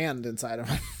put their hand inside of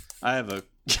him. I have a.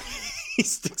 He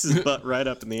sticks his butt right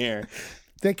up in the air.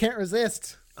 They can't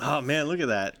resist. Oh man, look at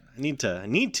that! I need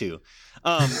to.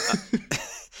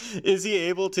 Is he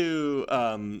able to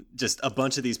just a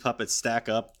bunch of these puppets stack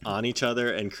up on each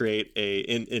other and create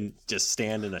in just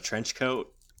stand in a trench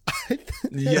coat?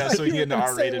 Yeah, so he can get into I'd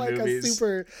say R-rated like movies.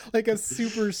 a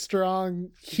super strong,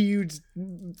 huge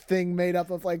thing made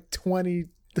up of like 20.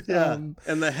 And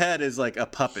the head is like a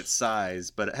puppet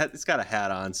size, but it's got a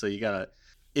hat on, so you gotta.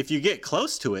 If you get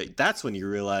close to it, that's when you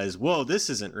realize, whoa, this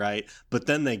isn't right. But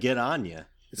then they get on you.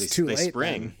 It's too they late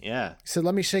spring. then. Yeah. So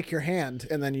let me shake your hand,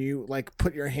 and then you like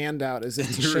put your hand out as if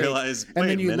to You shake, realize, and wait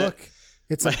then a you minute. look.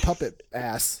 It's a puppet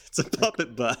ass. It's a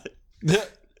puppet butt.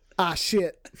 Ah,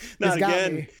 shit. Not It's got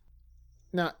again. me.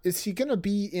 Now, is he gonna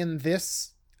be in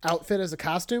this outfit as a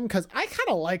costume? Because I kind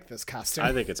of like this costume.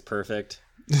 I think it's perfect.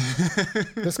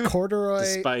 This corduroy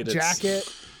Despite its jacket.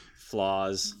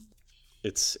 flaws,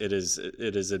 it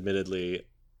is admittedly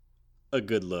a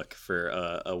good look for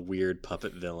a weird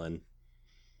puppet villain.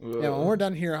 Yeah, when we're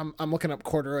done here, I'm looking up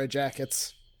corduroy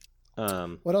jackets.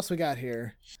 What else we got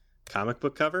here? Comic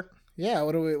book cover? Yeah,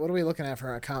 what are we looking at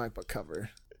for a comic book cover?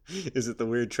 Is it the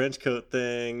weird trench coat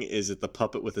thing? Is it the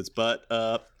puppet with its butt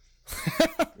up?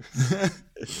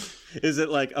 Is it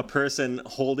like a person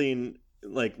holding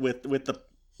like with the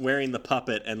wearing the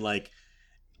puppet and like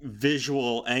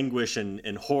visual anguish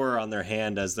and horror on their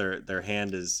hand as their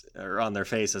hand is, or on their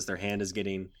face as their hand is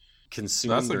getting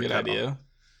consumed? That's a or good cut idea. off?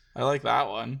 I like that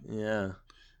one. Yeah.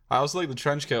 I also like the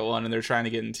trench coat one, and they're trying to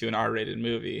get into an R-rated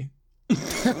movie.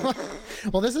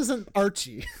 Well, this isn't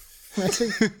Archie. I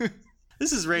think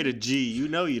This is rated G. You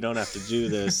know you don't have to do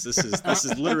this. This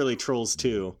is literally Trolls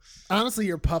 2. honestly,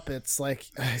 your puppets like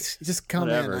just come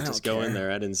Whatever, in. I just don't go care. in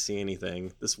there. I didn't see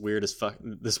anything. This world is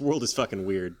fucking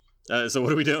weird. So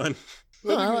what are we doing?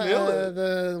 No, I think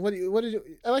we nailed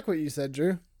it. I like what you said,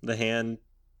 Drew. The hand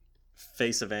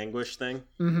face of anguish thing.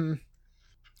 Mm-hmm.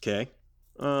 Okay.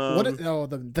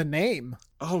 The name,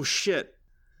 Oh shit.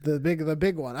 the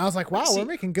big one. I was like, wow, See- we're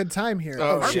making good time here.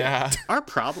 Oh, shit. yeah. Our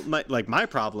problem, my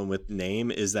problem with name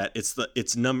is that it's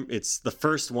the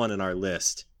first one in our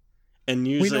list, and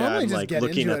We usually normally I'm just like get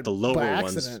looking into at it the lower by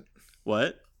ones. accident.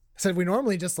 What? I said we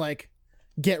normally just like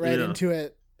get right Yeah. into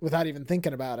it without even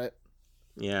thinking about it.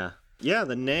 Yeah. Yeah.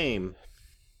 The name.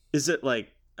 Is it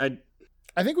like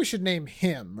I think we should name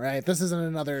him, right? This isn't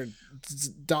another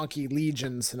Donkey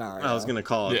Legion scenario. I was gonna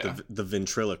call it Yeah. the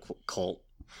ventriloquist cult.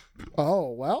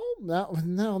 Oh well,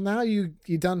 now you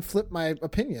done flipped my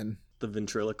opinion. The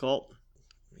ventriloquist.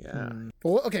 Yeah.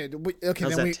 Well, okay, okay.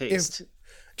 How's then that taste?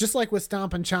 Just like with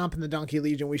Stomp and Chomp and the Donkey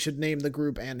Legion, we should name the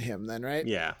group and him then, right?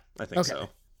 Yeah, I think Okay. so.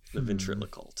 The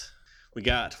ventriloquist. We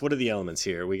got, what are the elements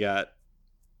here? We got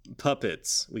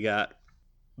puppets. We got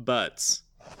butts.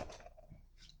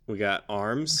 We got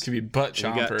arms. This could be butt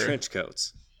and we got chomper. trench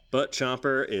coats. Butt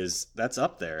chomper that's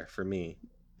up there for me.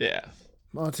 Yeah.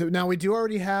 Well, now we do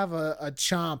already have a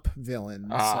Chomp villain,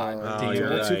 Ah, so damn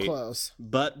you're it. too Right. close.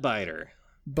 Butt biter.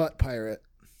 Butt pirate.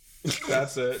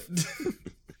 That's it.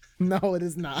 No, it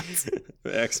is not.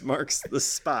 X marks the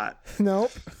spot.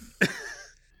 Nope.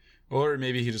 Or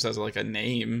maybe he just has like a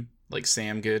name, like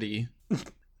Sam Goody.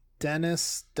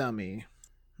 Dennis Dummy.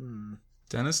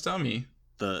 Dennis Dummy.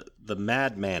 The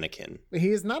mad mannequin. He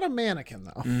is not a mannequin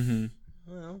though. Mm-hmm.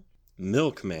 Well,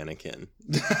 milk mannequin.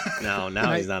 Now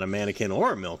he's not a mannequin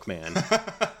or a milkman.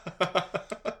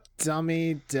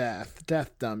 Dummy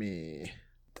Death Dummy.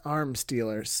 Arm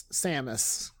Stealers.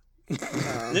 Samus.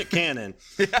 Nick Cannon.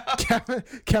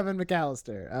 Kevin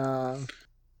McAllister.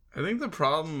 I think the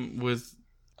problem with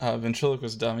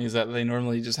ventriloquist dummies is that they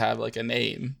normally just have like a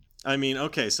name. I mean,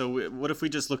 okay, so what if we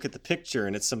just look at the picture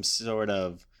and it's some sort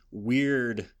of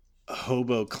weird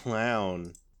hobo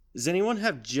clown? Does anyone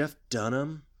have Jeff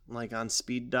Dunham like on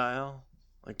speed dial?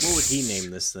 Like, what would he name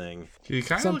this thing? He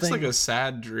kind of looks Something- like a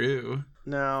sad Drew.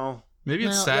 No, Maybe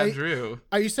it's No, sad Drew.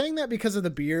 Are you saying that because of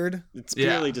the beard? it's Yeah.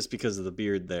 purely just because of the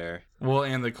beard there. Well,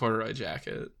 and the corduroy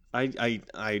jacket.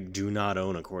 I do not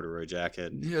own a corduroy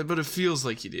jacket. Yeah, but it feels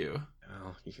like you do.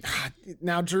 Oh,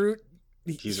 Now, Drew,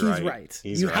 He's right.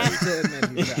 He's you right. have to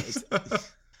admit he's right.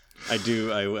 I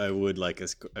do. I would like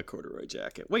a corduroy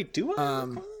jacket. Wait, do I? Have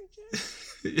a corduroy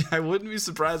jacket? I wouldn't be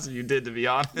surprised if you did, to be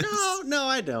honest. No,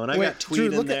 I don't. I Wait, got tweed Drew,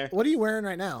 in look there. what are you wearing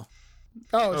right now?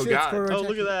 Oh, shit, it's God. corduroy Oh,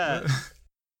 look at jacket. that.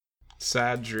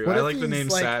 Sad Drew. What I if like the he's, name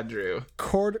like- Sad Drew.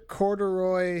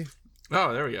 Corduroy,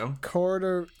 Oh, there we go.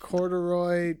 corduroy.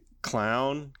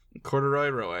 Corduroy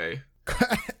Roy.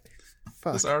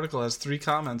 Fuck. This article has 3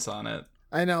 comments on it.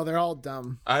 I know they're all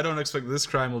dumb. I don't expect this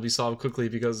crime will be solved quickly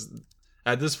because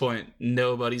at this point,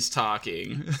 nobody's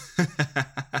talking.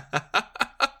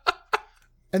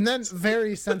 And then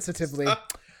very sensitively,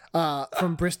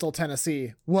 from Bristol,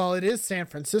 Tennessee. Well, it is San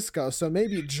Francisco, so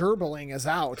maybe gerbling is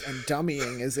out and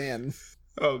dummying is in.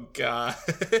 Oh, God.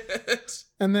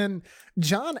 And then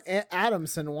John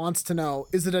Adamson wants to know,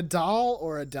 is it a doll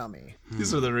or a dummy?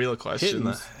 These are the real Hitting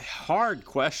the questions. hard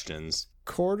questions.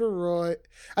 Corduroy.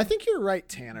 I think you're right,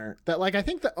 Tanner. That like I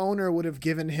think the owner would have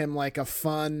given him like a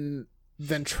fun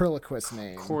ventriloquist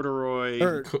name. Corduroy.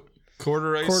 Or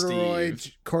Corduroy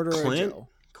Steve. Corduroy Clint? Joe.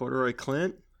 Corduroy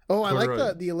Clint. Oh, I like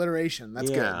Corduroy. the alliteration. That's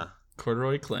good.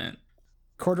 Corduroy Clint.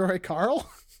 Corduroy Carl.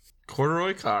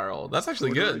 Corduroy Carl. That's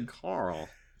actually Corduroy good. Carl.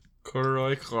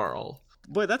 Corduroy Carl.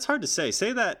 Boy, that's hard to say.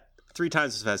 Say that 3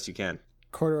 times as fast as you can.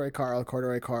 Corduroy Carl.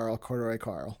 Corduroy Carl. Corduroy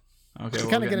Carl. Okay, You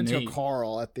well, kind we of got get into Nate. a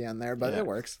Carl at the end there, but Yeah. it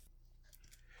works.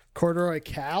 Corduroy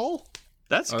Cal.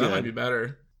 That's Oh, good. that might be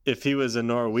better. If he was a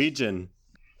Norwegian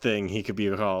thing, he could be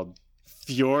called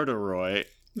Fjordaroy.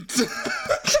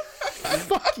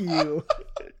 Fuck you.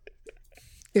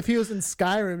 If he was in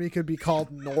Skyrim, he could be called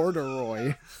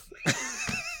Norderoy.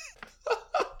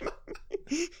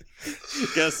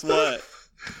 Guess what?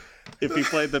 If he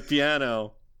played the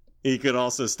piano, he could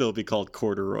also still be called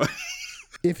Corduroy.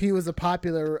 If he was a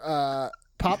popular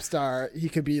pop star, he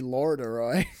could be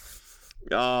Lorderoy.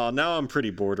 Oh, now I'm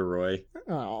pretty borderoy.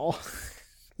 Oh.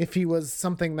 If he was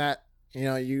something that,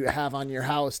 you have on your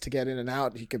house to get in and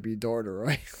out, he could be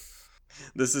Dorderoy.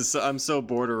 I'm so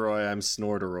borderoy, I'm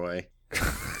snorderoy.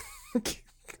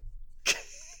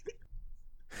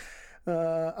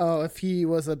 If he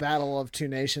was a battle of 2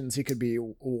 nations, he could be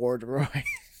Warderoy.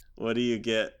 What do you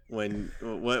get when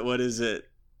what is it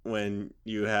when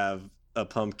you have a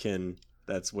pumpkin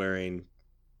that's wearing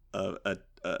a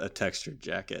textured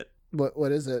jacket?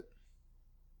 What is it?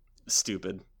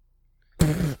 Stupid.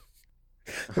 So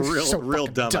real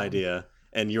fucking dumb dumb. idea.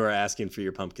 And you are asking for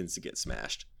your pumpkins to get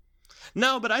smashed.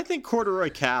 No, but I think Corduroy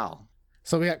Cal.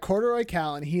 So we got Corduroy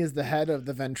Cal, and he is the head of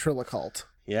the Ventriloquult.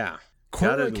 Yeah.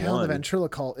 Corduroy in Cal one. the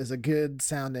Ventriloquult is a good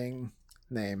sounding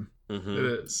name. Mhm. It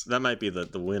is. That might be the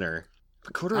winner.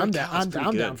 But Corduroy I'm Cal is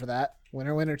pretty down good. for that.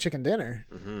 Winner, winner, chicken dinner.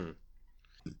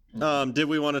 Did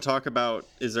we want to talk about,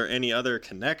 is there any other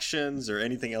connections or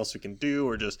anything else we can do,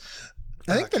 or just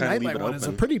I think the kinda leave Nightlight it one is a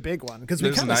open? pretty big one because we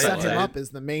There's kind of set him Nightlight. up as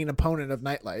the main opponent of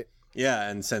Nightlight. Yeah,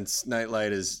 and since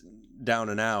Nightlight is down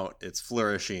and out, it's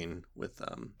flourishing with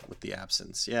the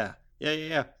absence. Yeah.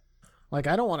 Like,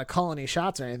 I don't want to call any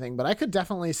shots or anything, but I could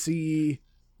definitely see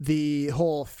the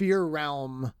whole Fear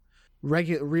Realm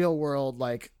real world,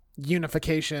 like,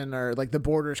 unification or, like, the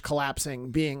borders collapsing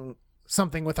being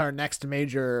something with our next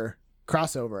major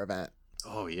crossover event.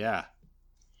 Oh yeah.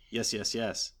 Yes.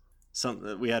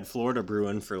 We had Florida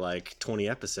brewing for like 20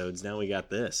 episodes. Now we got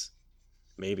this.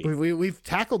 Maybe. We've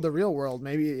tackled the real world.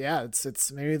 Maybe, yeah,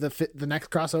 it's maybe the next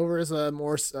crossover is a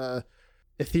more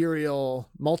ethereal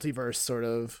multiverse sort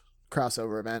of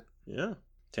crossover event. Yeah.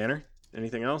 Tanner,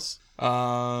 anything else?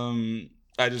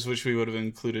 I just wish we would have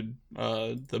included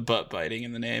the butt biting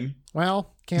in the name.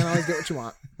 Well, can't always get what you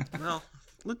want. Well,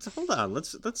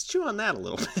 let's chew on that a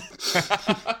little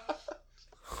bit.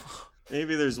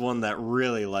 Maybe there's one that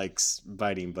really likes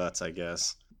biting butts, I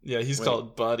guess. Yeah, he's Wait.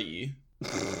 called Buddy.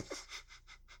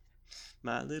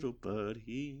 My little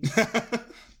buddy.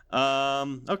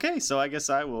 Okay, so I guess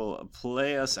I will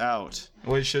play us out.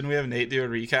 Wait, shouldn't we have Nate do a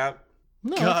recap?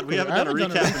 No, God, we haven't done a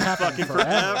recap in fucking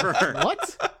forever.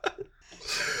 What?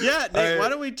 Yeah, Nate, I- why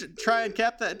don't we try and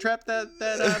trap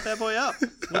that boy up?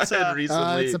 What's I had that?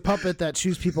 recently. It's a puppet that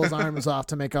chews people's arms off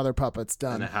to make other puppets.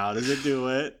 And Done. how does it do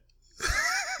it?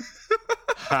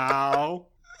 How?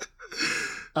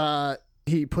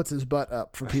 He puts his butt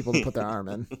up for people to put their arm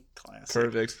in. Classic.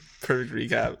 Perfect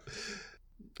recap.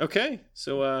 Okay,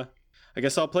 so I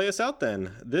guess I'll play us out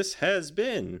then. This has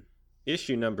been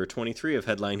issue number 23 of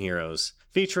Headline Heroes,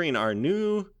 featuring our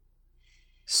new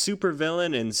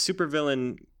supervillain and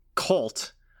supervillain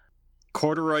cult,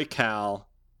 Corduroy Cal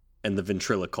and the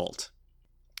Ventriloquult.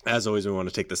 As always, we want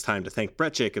to take this time to thank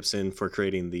Brett Jacobson for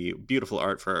creating the beautiful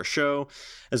art for our show,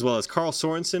 as well as Carl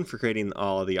Sorensen for creating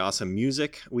all of the awesome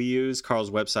music we use.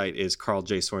 Carl's website is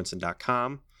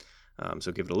carljsorensen.com,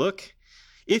 so give it a look.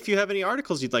 If you have any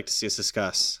articles you'd like to see us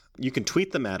discuss, you can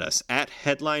tweet them at us at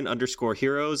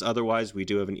headline_heroes. Otherwise, we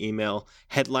do have an email,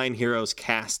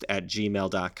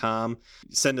 headlineheroescast@gmail.com.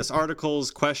 Send us articles,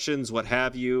 questions, what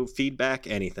have you, feedback,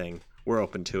 anything. We're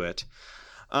open to it.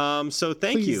 So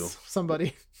thank Please, you.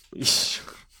 Somebody.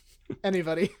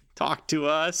 Anybody. Talk to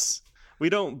us. We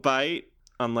don't bite,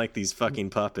 unlike these fucking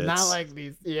puppets. Not like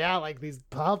these. Yeah, like these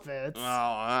puppets. Oh,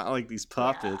 not like these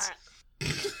puppets.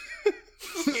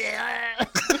 Yeah.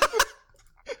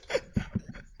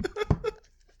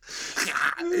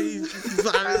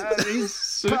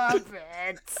 These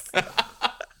puppets.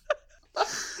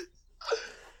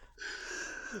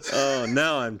 Oh,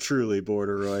 now I'm truly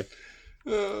Borderoy.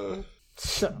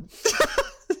 Shut up.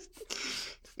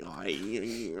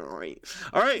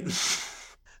 All right.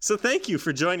 So thank you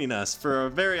for joining us for a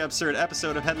very absurd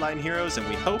episode of Headline Heroes, and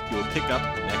we hope you will pick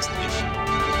up the next issue.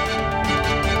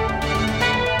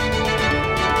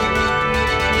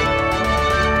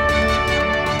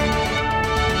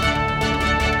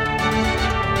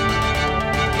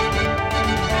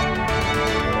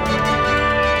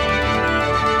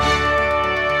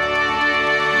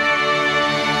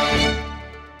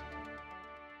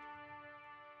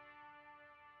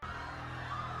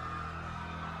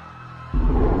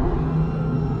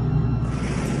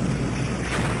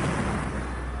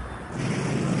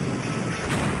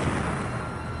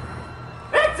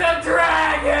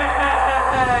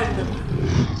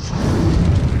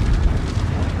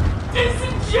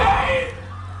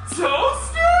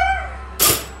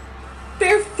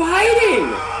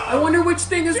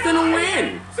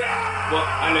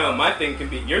 Thing can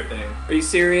beat your thing. Are you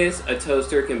serious? A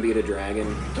toaster can beat a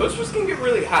dragon? Toasters can get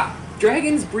really hot.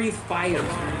 Dragons breathe fire.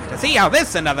 To see how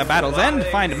this and other battles end,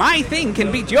 find My Thing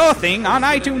Can Beat Your Thing on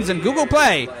iTunes and Google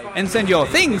Play, and send your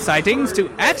Thing sightings to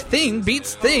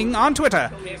 @ThingBeatsThing on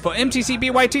Twitter. For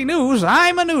MTCBYT News,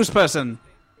 I'm a news person.